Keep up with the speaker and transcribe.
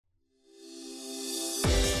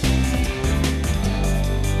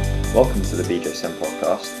Welcome to the BJSM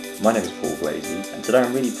podcast. My name is Paul Glazy, and today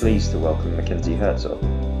I'm really pleased to welcome Mackenzie Herzog.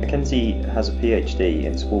 Mackenzie has a PhD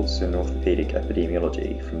in sports and orthopedic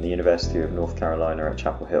epidemiology from the University of North Carolina at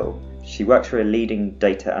Chapel Hill. She works for a leading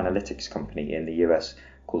data analytics company in the US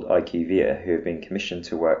called IQVIA, who have been commissioned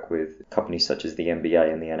to work with companies such as the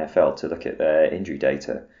NBA and the NFL to look at their injury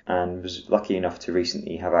data, and was lucky enough to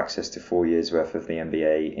recently have access to 4 years' worth of the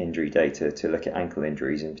NBA injury data to look at ankle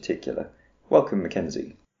injuries in particular. Welcome,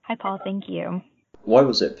 Mackenzie. Hi, Paul. Thank you. Why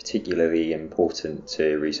was it particularly important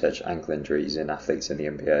to research ankle injuries in athletes in the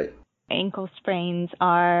NBA? Ankle sprains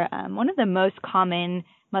are one of the most common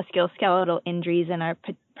musculoskeletal injuries and are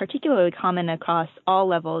particularly common across all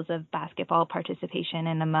levels of basketball participation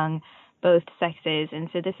and among both sexes. And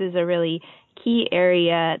so this is a really key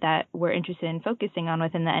area that we're interested in focusing on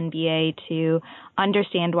within the NBA to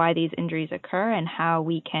understand why these injuries occur and how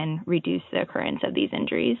we can reduce the occurrence of these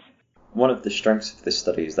injuries. One of the strengths of this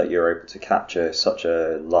study is that you're able to capture such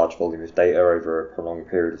a large volume of data over a prolonged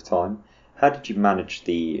period of time. How did you manage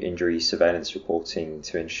the injury surveillance reporting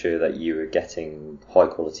to ensure that you were getting high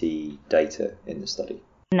quality data in the study?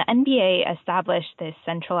 The NBA established this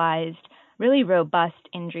centralized, really robust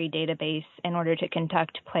injury database in order to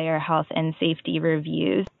conduct player health and safety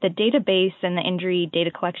reviews. The database and the injury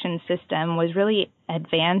data collection system was really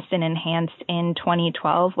advanced and enhanced in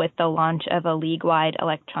 2012 with the launch of a league-wide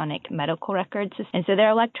electronic medical record system. And so their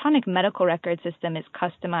electronic medical record system is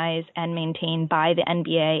customized and maintained by the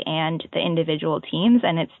NBA and the individual teams,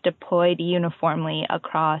 and it's deployed uniformly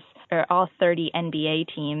across all 30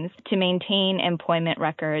 NBA teams to maintain employment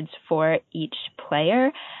records for each player.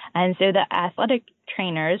 And so the athletic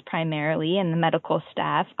trainers primarily and the medical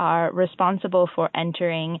staff are responsible for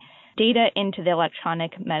entering data into the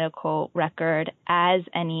electronic medical record as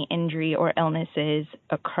any injury or illnesses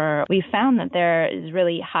occur. We found that there is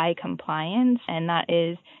really high compliance, and that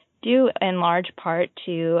is due in large part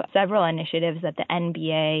to several initiatives that the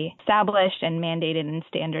NBA established and mandated and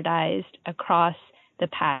standardized across the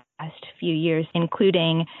past few years,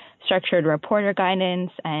 including structured reporter guidance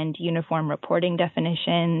and uniform reporting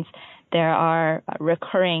definitions. There are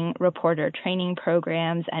recurring reporter training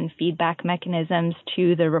programs and feedback mechanisms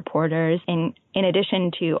to the reporters, in addition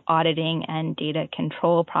to auditing and data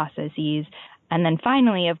control processes. And then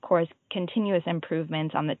finally, of course, continuous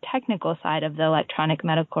improvements on the technical side of the electronic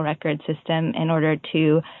medical record system in order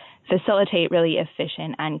to facilitate really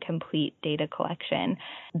efficient and complete data collection.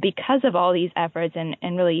 Because of all these efforts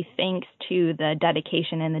and really thanks to the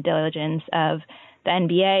dedication and the diligence of the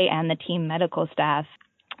NBA and the team medical staff,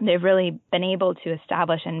 they've really been able to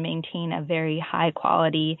establish and maintain a very high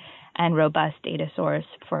quality and robust data source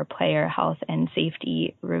for player health and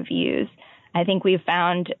safety reviews. I think we've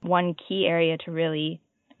found one key area to really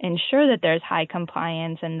ensure that there's high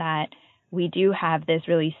compliance and that we do have this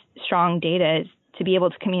really strong data to be able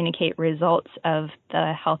to communicate results of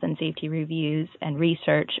the health and safety reviews and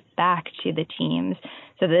research back to the teams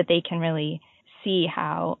so that they can really see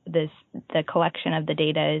how the collection of the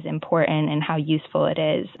data is important and how useful it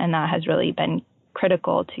is. And that has really been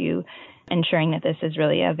critical to ensuring that this is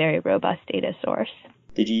really a very robust data source.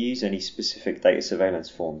 Did you use any specific data surveillance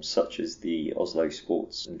forms such as the Oslo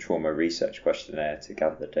Sports and Trauma Research Questionnaire to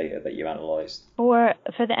gather the data that you analysed? For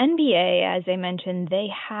the NBA, as I mentioned, they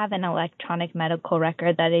have an electronic medical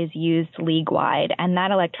record that is used league-wide, and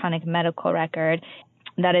that electronic medical record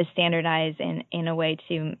that is standardized in a way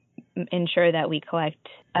to ensure that we collect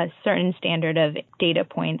a certain standard of data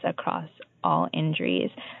points across all injuries.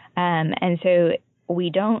 And so we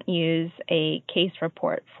don't use a case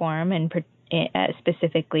report form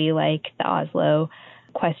specifically like the Oslo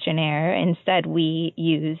questionnaire. Instead, we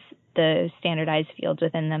use the standardized fields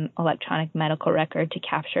within the electronic medical record to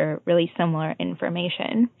capture really similar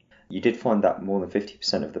information. You did find that more than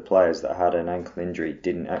 50% of the players that had an ankle injury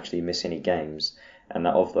didn't actually miss any games, and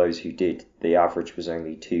that of those who did, the average was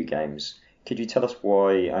only 2 games. Could you tell us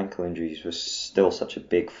why ankle injuries were still such a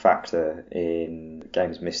big factor in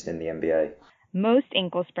games missed in the NBA? Most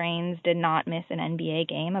ankle sprains did not miss an NBA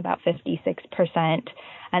game, about 56%.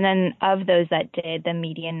 And then of those that did, the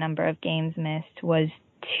median number of games missed was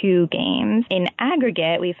 2 games. In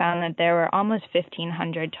aggregate, we found that there were almost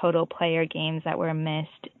 1,500 total player games that were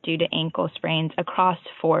missed due to ankle sprains across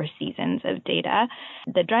 4 seasons of data.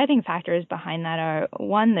 The driving factors behind that are,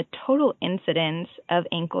 one, the total incidence of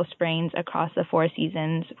ankle sprains across the 4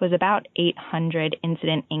 seasons was about 800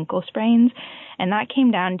 incident ankle sprains, and that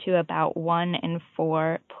came down to about 1 in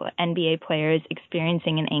 4 NBA players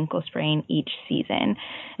experiencing an ankle sprain each season.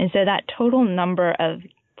 And so that total number of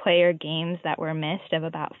player games that were missed of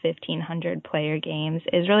about 1,500 player games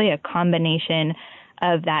is really a combination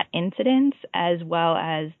of that incidence, as well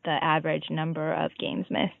as the average number of games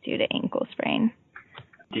missed due to ankle sprain.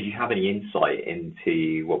 Did you have any insight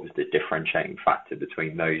into what was the differentiating factor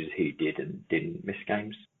between those who did and didn't miss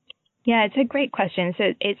games? Yeah, it's a great question. So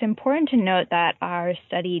it's important to note that our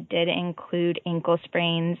study did include ankle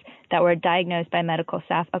sprains that were diagnosed by medical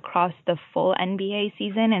staff across the full NBA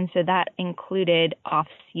season, and so that included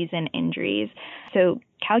off-season injuries. So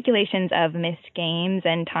calculations of missed games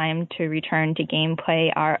and time to return to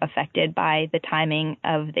gameplay are affected by the timing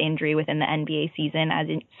of the injury within the NBA season, as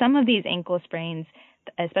in some of these ankle sprains,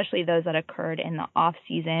 especially those that occurred in the off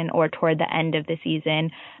season or toward the end of the season,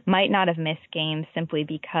 might not have missed games simply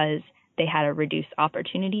because they had a reduced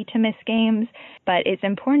opportunity to miss games. But it's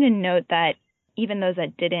important to note that even those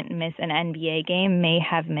that didn't miss an NBA game may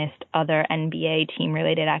have missed other NBA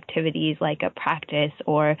team-related activities like a practice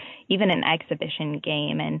or even an exhibition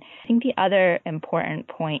game. And I think the other important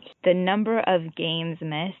point, the number of games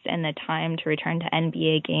missed and the time to return to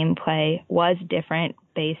NBA gameplay was different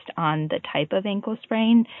based on the type of ankle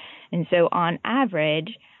sprain. And so on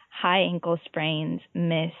average, high ankle sprains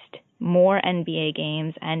missed more NBA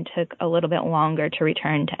games and took a little bit longer to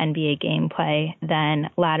return to NBA gameplay than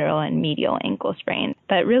lateral and medial ankle sprains.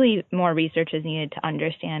 But really more research is needed to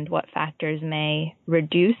understand what factors may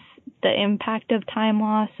reduce the impact of time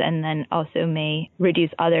loss and then also may reduce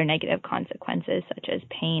other negative consequences such as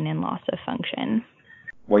pain and loss of function.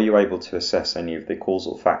 Were you able to assess any of the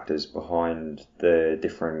causal factors behind the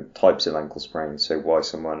different types of ankle sprains? So why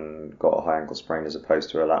someone got a high ankle sprain as opposed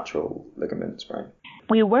to a lateral ligament sprain?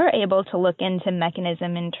 We were able to look into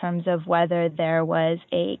mechanism in terms of whether there was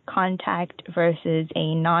a contact versus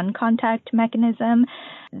a non-contact mechanism.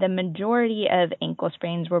 The majority of ankle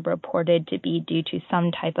sprains were reported to be due to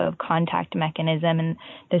some type of contact mechanism, and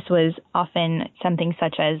this was often something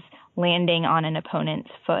such as landing on an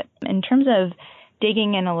opponent's foot. In terms of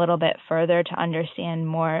digging in a little bit further to understand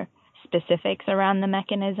more specifics around the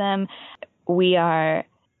mechanism, we are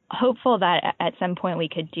hopeful that at some point we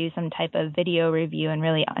could do some type of video review and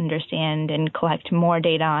really understand and collect more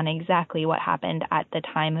data on exactly what happened at the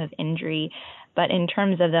time of injury. But in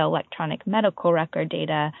terms of the electronic medical record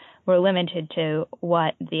data, we're limited to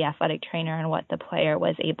what the athletic trainer and what the player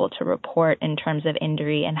was able to report in terms of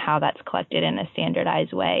injury and how that's collected in a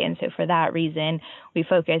standardized way. And so for that reason, we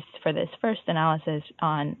focused for this first analysis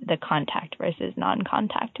on the contact versus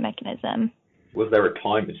non-contact mechanism. Was there a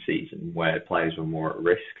time of season where players were more at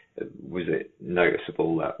risk? Was it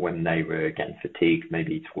noticeable that when they were getting fatigued,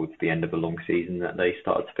 maybe towards the end of a long season, that they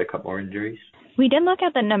started to pick up more injuries? We did look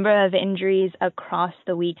at the number of injuries across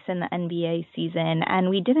the weeks in the NBA season, and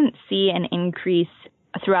we didn't see an increase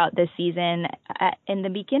throughout the season. In the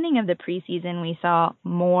beginning of the preseason, we saw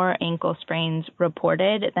more ankle sprains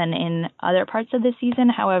reported than in other parts of the season.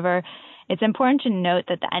 However, it's important to note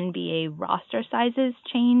that the NBA roster sizes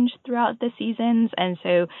change throughout the seasons, and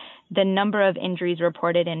so the number of injuries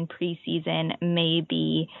reported in preseason may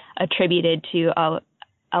be attributed to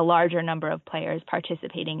a larger number of players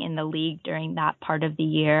participating in the league during that part of the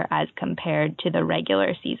year as compared to the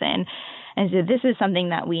regular season. And so this is something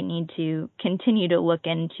that we need to continue to look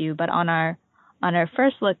into, but on our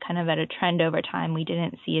first look kind of at a trend over time, we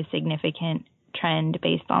didn't see a significant trend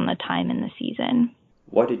based on the time in the season.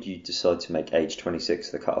 Why did you decide to make age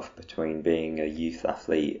 26 the cutoff between being a youth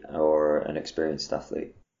athlete or an experienced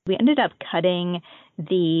athlete? We ended up cutting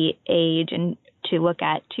the age and to look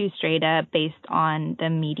at two strata based on the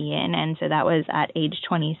median, and so that was at age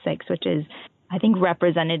 26, which is, I think,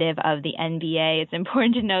 representative of the NBA. It's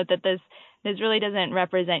important to note that this really doesn't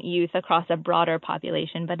represent youth across a broader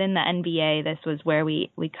population, but in the NBA, this was where we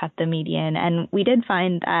cut the median, and we did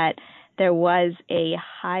find that there was a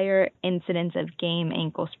higher incidence of game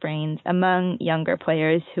ankle sprains among younger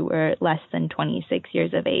players who were less than 26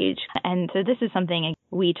 years of age. And so this is something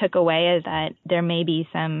we took away, is that there may be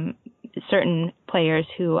some certain players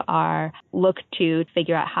who are looked to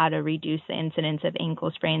figure out how to reduce the incidence of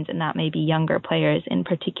ankle sprains, and that may be younger players in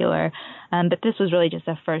particular. But this was really just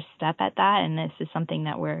a first step at that, and this is something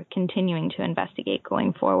that we're continuing to investigate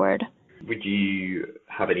going forward. Would you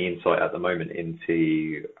have any insight at the moment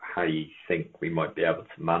into how you think we might be able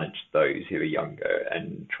to manage those who are younger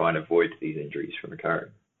and try and avoid these injuries from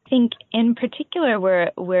occurring? I think in particular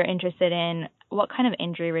we're interested in what kind of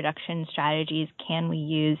injury reduction strategies can we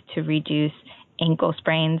use to reduce ankle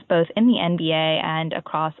sprains, both in the NBA and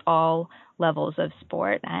across all levels of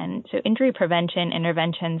sport. And so injury prevention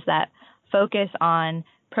interventions that focus on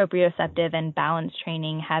proprioceptive and balance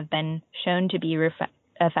training have been shown to be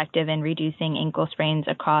effective in reducing ankle sprains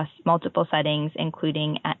across multiple settings,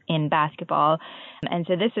 including in basketball. And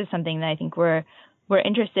so this is something that I think we're we're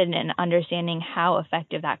interested in understanding how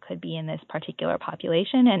effective that could be in this particular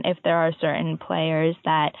population and if there are certain players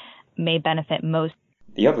that may benefit most.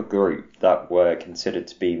 The other group that were considered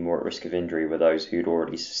to be more at risk of injury were those who'd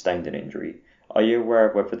already sustained an injury. Are you aware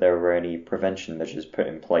of whether there were any prevention measures put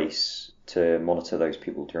in place to monitor those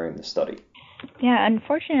people during the study? Yeah,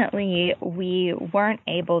 unfortunately, we weren't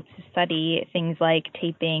able to study things like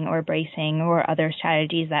taping or bracing or other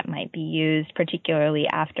strategies that might be used, particularly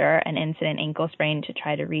after an incident ankle sprain, to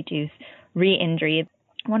try to reduce re-injury.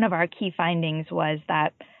 One of our key findings was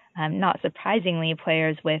that, not surprisingly,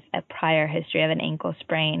 players with a prior history of an ankle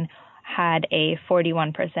sprain had a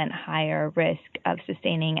 41% higher risk of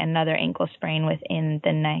sustaining another ankle sprain within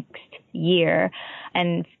the next year.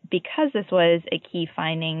 And because this was a key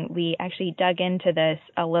finding, we actually dug into this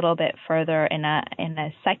a little bit further in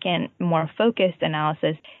a second, more focused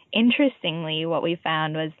analysis. Interestingly, what we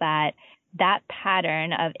found was that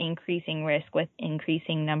pattern of increasing risk with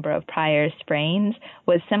increasing number of prior sprains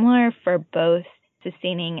was similar for both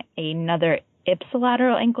sustaining another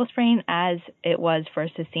ipsilateral ankle sprain as it was for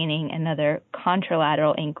sustaining another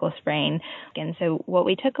contralateral ankle sprain. And so what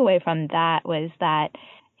we took away from that was that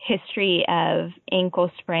history of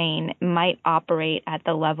ankle sprain might operate at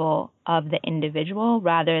the level of the individual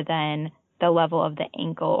rather than the level of the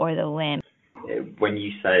ankle or the limb. When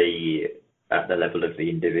you say at the level of the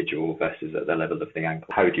individual versus at the level of the ankle,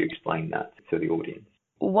 how would you explain that to the audience?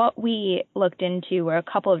 What we looked into were a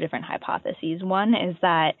couple of different hypotheses. One is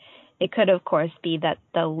that it could, of course, be that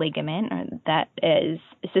the ligament or that is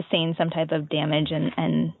sustains some type of damage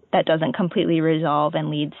and that doesn't completely resolve and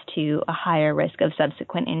leads to a higher risk of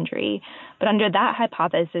subsequent injury. But under that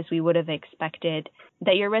hypothesis, we would have expected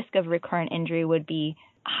that your risk of recurrent injury would be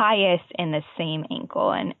highest in the same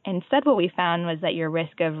ankle. And instead, what we found was that your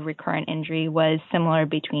risk of recurrent injury was similar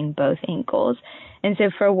between both ankles. And so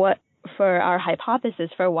for our hypothesis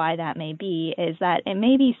for why that may be is that it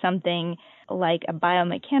may be something like a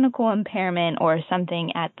biomechanical impairment or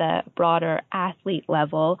something at the broader athlete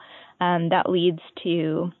level that leads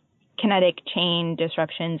to kinetic chain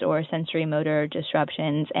disruptions or sensory motor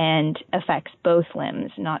disruptions and affects both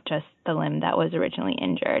limbs, not just the limb that was originally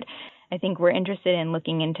injured. I think we're interested in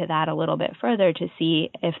looking into that a little bit further to see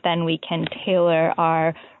if then we can tailor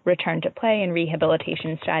our return to play and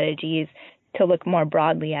rehabilitation strategies to look more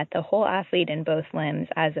broadly at the whole athlete in both limbs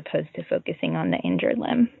as opposed to focusing on the injured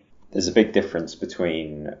limb. There's a big difference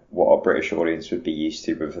between what our British audience would be used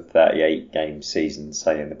to with a 38-game season,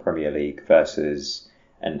 say, in the Premier League, versus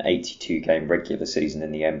an 82-game regular season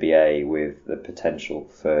in the NBA with the potential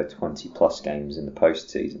for 20-plus games in the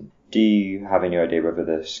postseason. Do you have any idea whether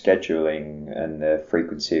the scheduling and the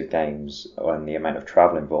frequency of games and the amount of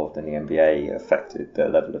travel involved in the NBA affected the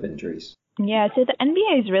level of injuries? Yeah, so the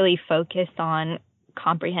NBA is really focused on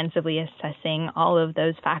comprehensively assessing all of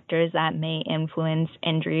those factors that may influence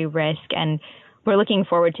injury risk, and we're looking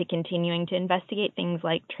forward to continuing to investigate things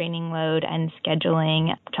like training load and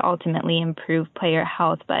scheduling to ultimately improve player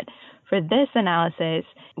health. But for this analysis,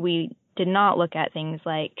 we did not look at things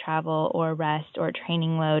like travel or rest or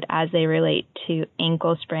training load as they relate to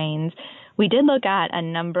ankle sprains. We did look at a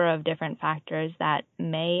number of different factors that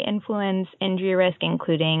may influence injury risk,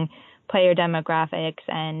 including player demographics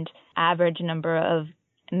and average number of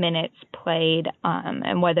minutes played,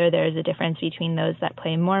 and whether there's a difference between those that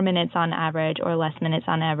play more minutes on average or less minutes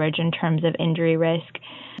on average in terms of injury risk.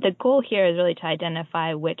 The goal here is really to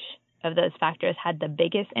identify which of those factors had the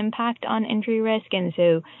biggest impact on injury risk. And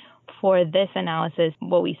so for this analysis,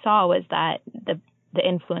 what we saw was that the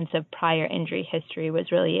influence of prior injury history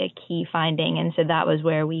was really a key finding. And so that was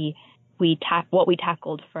where what we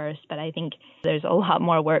tackled first, but I think there's a lot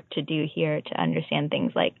more work to do here to understand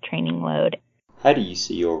things like training load. How do you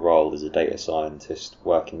see your role as a data scientist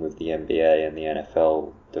working with the NBA and the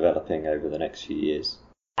NFL developing over the next few years?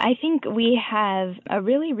 I think we have a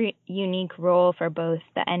really unique role for both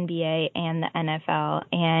the NBA and the NFL,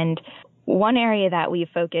 and one area that we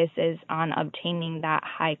focus is on obtaining that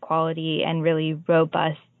high quality and really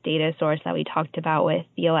robust data source that we talked about with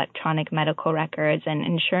the electronic medical records, and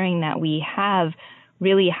ensuring that we have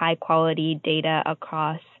really high quality data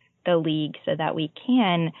across the league so that we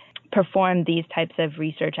can perform these types of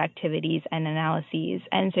research activities and analyses.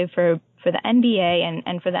 And so for the NBA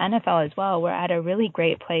and for the NFL as well, we're at a really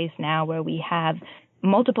great place now where we have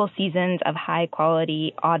multiple seasons of high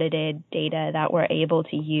quality audited data that we're able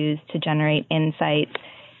to use to generate insights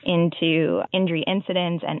into injury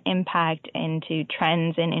incidents and impact, into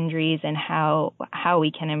trends in injuries and how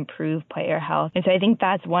we can improve player health. And so I think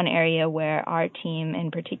that's one area where our team in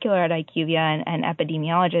particular at IQVIA and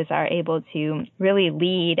epidemiologists are able to really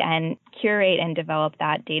lead and curate and develop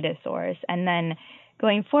that data source. And then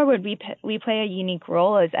going forward, we play a unique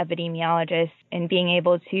role as epidemiologists in being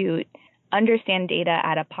able to understand data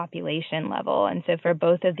at a population level. And so for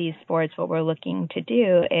both of these sports, what we're looking to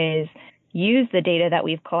do is use the data that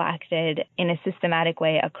we've collected in a systematic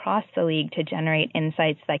way across the league to generate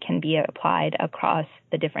insights that can be applied across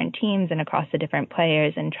the different teams and across the different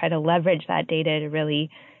players, and try to leverage that data to really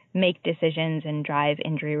make decisions and drive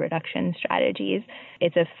injury reduction strategies.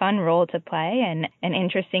 It's a fun role to play and an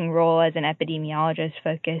interesting role as an epidemiologist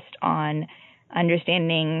focused on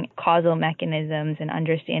understanding causal mechanisms and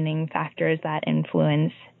understanding factors that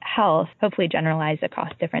influence health, hopefully generalized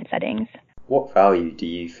across different settings. What value do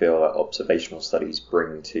you feel that observational studies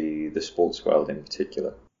bring to the sports world in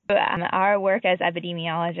particular? Our work as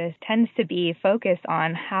epidemiologists tends to be focused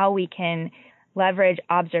on how we can leverage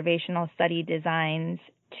observational study designs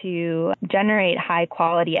to generate high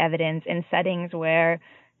quality evidence in settings where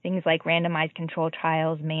things like randomized controlled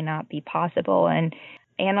trials may not be possible, and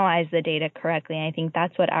analyze the data correctly. And I think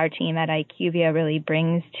that's what our team at IQVIA really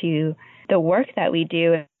brings to the work that we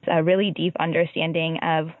do, is a really deep understanding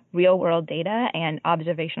of real world data and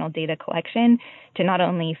observational data collection to not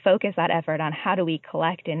only focus that effort on how do we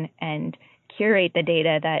collect and curate the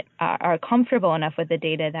data that are comfortable enough with the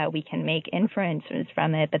data that we can make inferences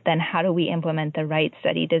from it, but then how do we implement the right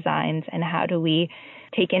study designs, and how do we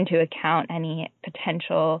take into account any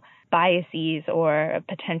potential biases or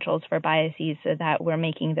potentials for biases so that we're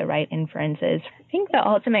making the right inferences. I think the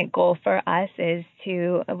ultimate goal for us is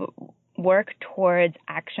to work towards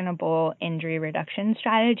actionable injury reduction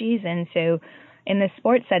strategies. And so in the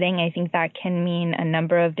sports setting, I think that can mean a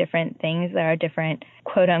number of different things. There are different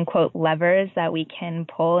quote unquote levers that we can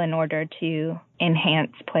pull in order to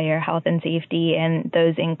enhance player health and safety. And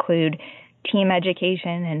those include team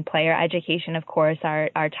education and player education, of course,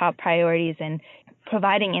 our top priorities, and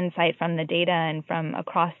providing insight from the data and from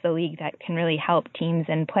across the league that can really help teams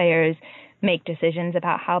and players make decisions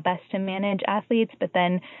about how best to manage athletes. But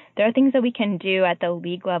then there are things that we can do at the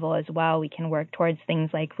league level as well. We can work towards things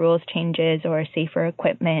like rules changes or safer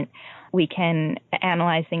equipment. We can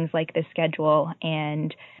analyze things like the schedule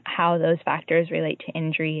and how those factors relate to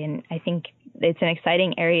injury. And I think it's an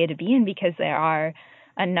exciting area to be in because there are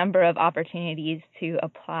a number of opportunities to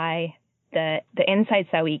apply the insights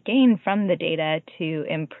that we gain from the data to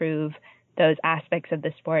improve those aspects of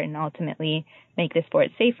the sport and ultimately make the sport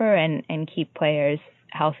safer and keep players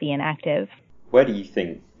healthy and active. Where do you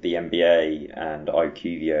think the NBA and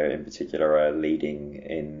IQVIA in particular are leading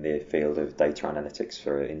in the field of data analytics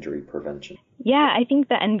for injury prevention? Yeah, I think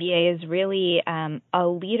the NBA is really a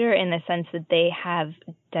leader in the sense that they have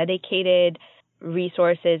dedicated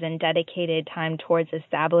resources and dedicated time towards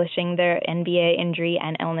establishing their NBA injury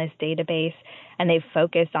and illness database, and they've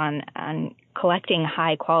focused on collecting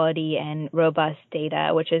high quality and robust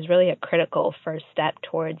data, which is really a critical first step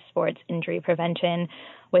towards sports injury prevention.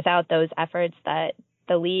 Without those efforts that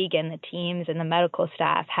the league and the teams and the medical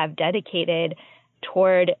staff have dedicated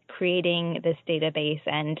toward creating this database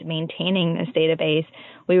and maintaining this database,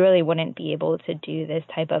 we really wouldn't be able to do this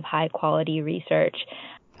type of high quality research.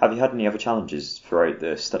 Have you had any other challenges throughout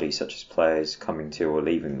the study, such as players coming to or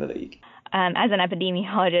leaving the league? As an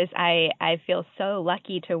epidemiologist, I feel so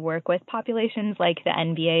lucky to work with populations like the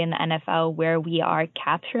NBA and the NFL, where we are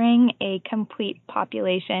capturing a complete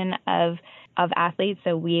population of athletes.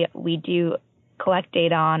 So we do collect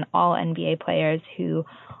data on all NBA players who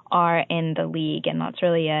are in the league, and that's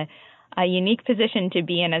really a unique position to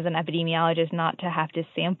be in as an epidemiologist, not to have to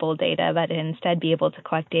sample data, but instead be able to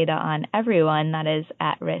collect data on everyone that is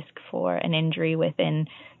at risk for an injury within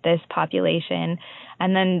this population.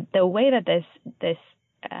 And then the way that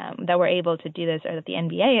that we're able to do this, or that the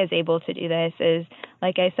NBA is able to do this, is,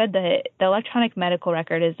 like I said, the electronic medical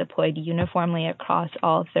record is deployed uniformly across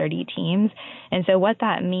all 30 teams. And so what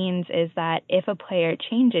that means is that if a player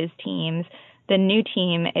changes teams, the new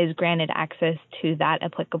team is granted access to that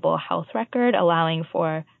applicable health record, allowing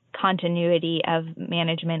for continuity of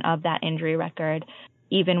management of that injury record,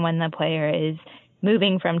 even when the player is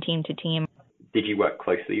moving from team to team. Did you work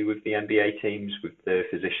closely with the NBA teams, with the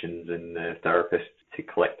physicians and the therapists to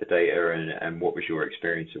collect the data, and what was your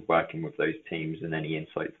experience of working with those teams and any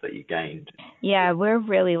insights that you gained? Yeah, we're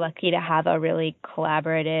really lucky to have a really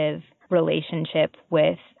collaborative relationship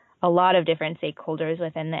with a lot of different stakeholders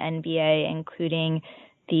within the NBA, including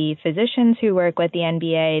the physicians who work with the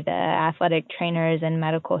NBA, the athletic trainers and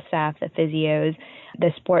medical staff, the physios,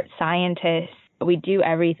 the sports scientists. We do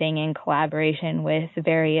everything in collaboration with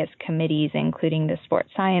various committees, including the Sports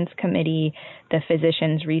Science Committee, the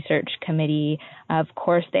Physicians Research Committee, of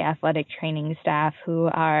course, the athletic training staff who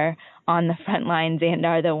are on the front lines and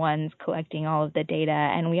are the ones collecting all of the data.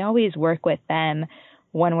 And we always work with them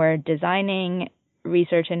when we're designing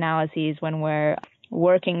research analyses, when we're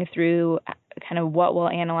working through kind of what we'll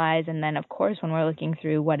analyze, and then, of course, when we're looking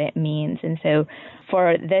through what it means. And so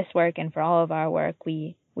for this work and for all of our work,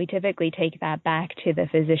 we typically take that back to the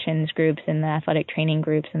physicians groups and the athletic training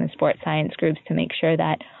groups and the sports science groups to make sure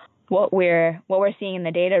that what we're seeing in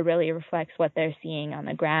the data really reflects what they're seeing on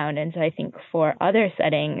the ground. And so I think for other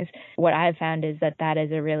settings, what I've found is that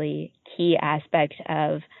is a really key aspect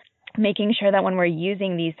of making sure that when we're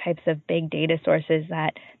using these types of big data sources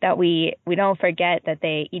that we don't forget that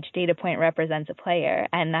each data point represents a player,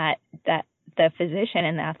 and that the physician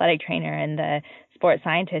and the athletic trainer and the sports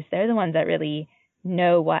scientist, they're the ones that really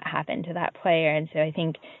know what happened to that player. And so I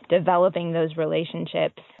think developing those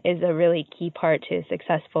relationships is a really key part to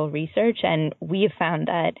successful research. And we've found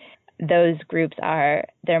that those groups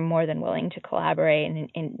they're more than willing to collaborate,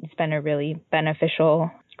 and it's been a really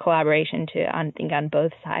beneficial collaboration on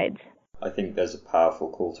both sides. I think there's a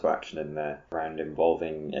powerful call to action in there around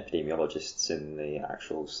involving epidemiologists in the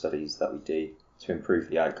actual studies that we do to improve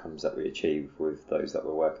the outcomes that we achieve with those that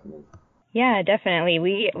we're working with. Yeah, definitely.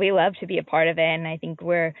 We love to be a part of it, and I think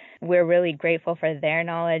we're really grateful for their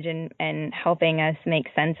knowledge and helping us make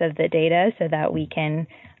sense of the data so that we can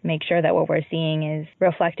make sure that what we're seeing is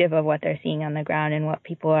reflective of what they're seeing on the ground and what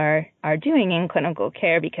people are doing in clinical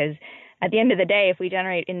care. Because at the end of the day, if we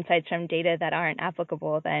generate insights from data that aren't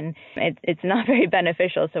applicable, then it's not very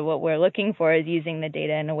beneficial. So what we're looking for is using the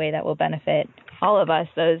data in a way that will benefit all of us,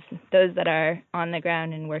 those that are on the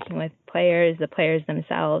ground and working with players, the players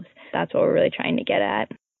themselves. That's what we're really trying to get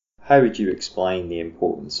at. How would you explain the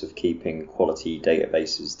importance of keeping quality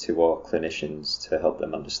databases to our clinicians to help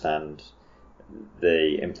them understand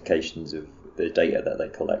the implications of the data that they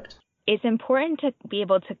collect? It's important to be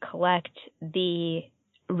able to collect the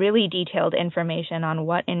really detailed information on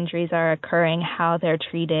what injuries are occurring, how they're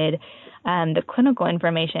treated, the clinical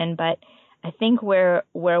information. But I think where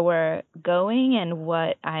we're going and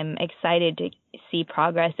what I'm excited to see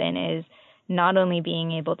progress in is not only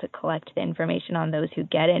being able to collect the information on those who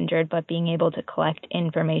get injured, but being able to collect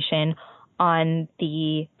information on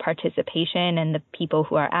the participation and the people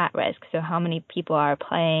who are at risk. So how many people are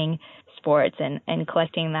playing sports and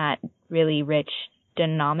collecting that really rich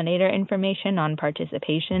denominator information on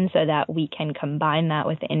participation so that we can combine that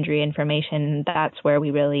with the injury information. That's where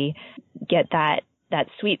we really get that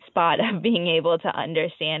sweet spot of being able to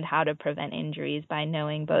understand how to prevent injuries by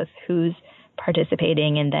knowing both who's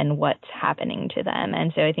participating and then what's happening to them.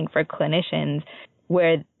 And so I think for clinicians,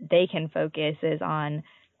 where they can focus is on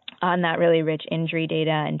that really rich injury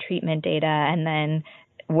data and treatment data, and then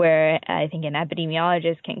where I think an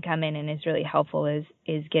epidemiologist can come in and is really helpful is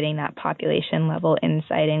getting that population level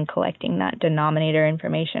insight and collecting that denominator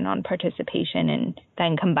information on participation and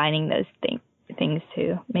then combining those things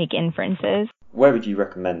to make inferences. Where would you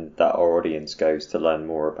recommend that our audience goes to learn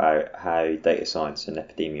more about how data science and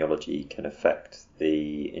epidemiology can affect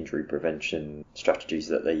the injury prevention strategies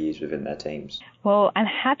that they use within their teams? Well, I'm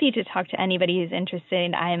happy to talk to anybody who's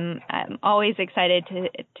interested. I'm always excited to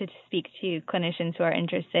speak to clinicians who are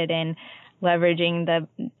interested in leveraging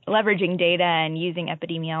data and using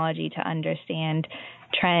epidemiology to understand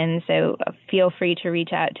trends. So feel free to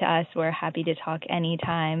reach out to us. We're happy to talk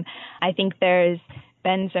anytime. I think there's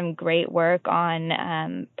been some great work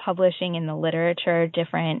on publishing in the literature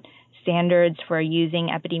different standards for using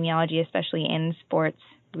epidemiology, especially in sports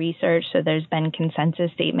research. So there's been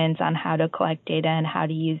consensus statements on how to collect data and how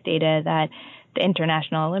to use data that the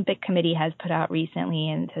International Olympic Committee has put out recently.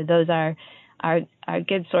 And so those are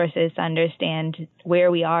good sources to understand where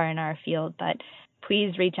we are in our field. But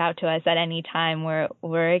please reach out to us at any time.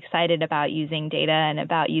 We're excited about using data and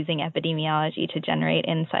about using epidemiology to generate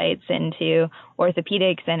insights into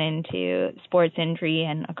orthopedics and into sports injury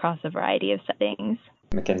and across a variety of settings.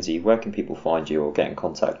 Mackenzie, where can people find you or get in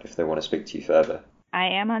contact if they want to speak to you further? I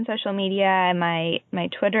am on social media. My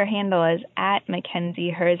Twitter handle is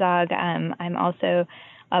 @MackenzieHerzog. I'm also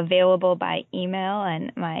available by email,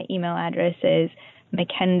 and my email address is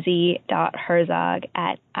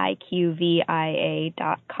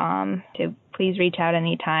mackenzie.herzog@iqvia.com. So please reach out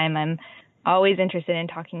anytime. I'm always interested in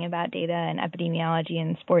talking about data and epidemiology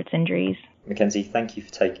and sports injuries. Mackenzie, thank you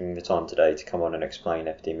for taking the time today to come on and explain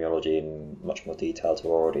epidemiology in much more detail to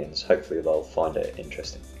our audience. Hopefully they'll find it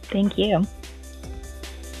interesting. Thank you.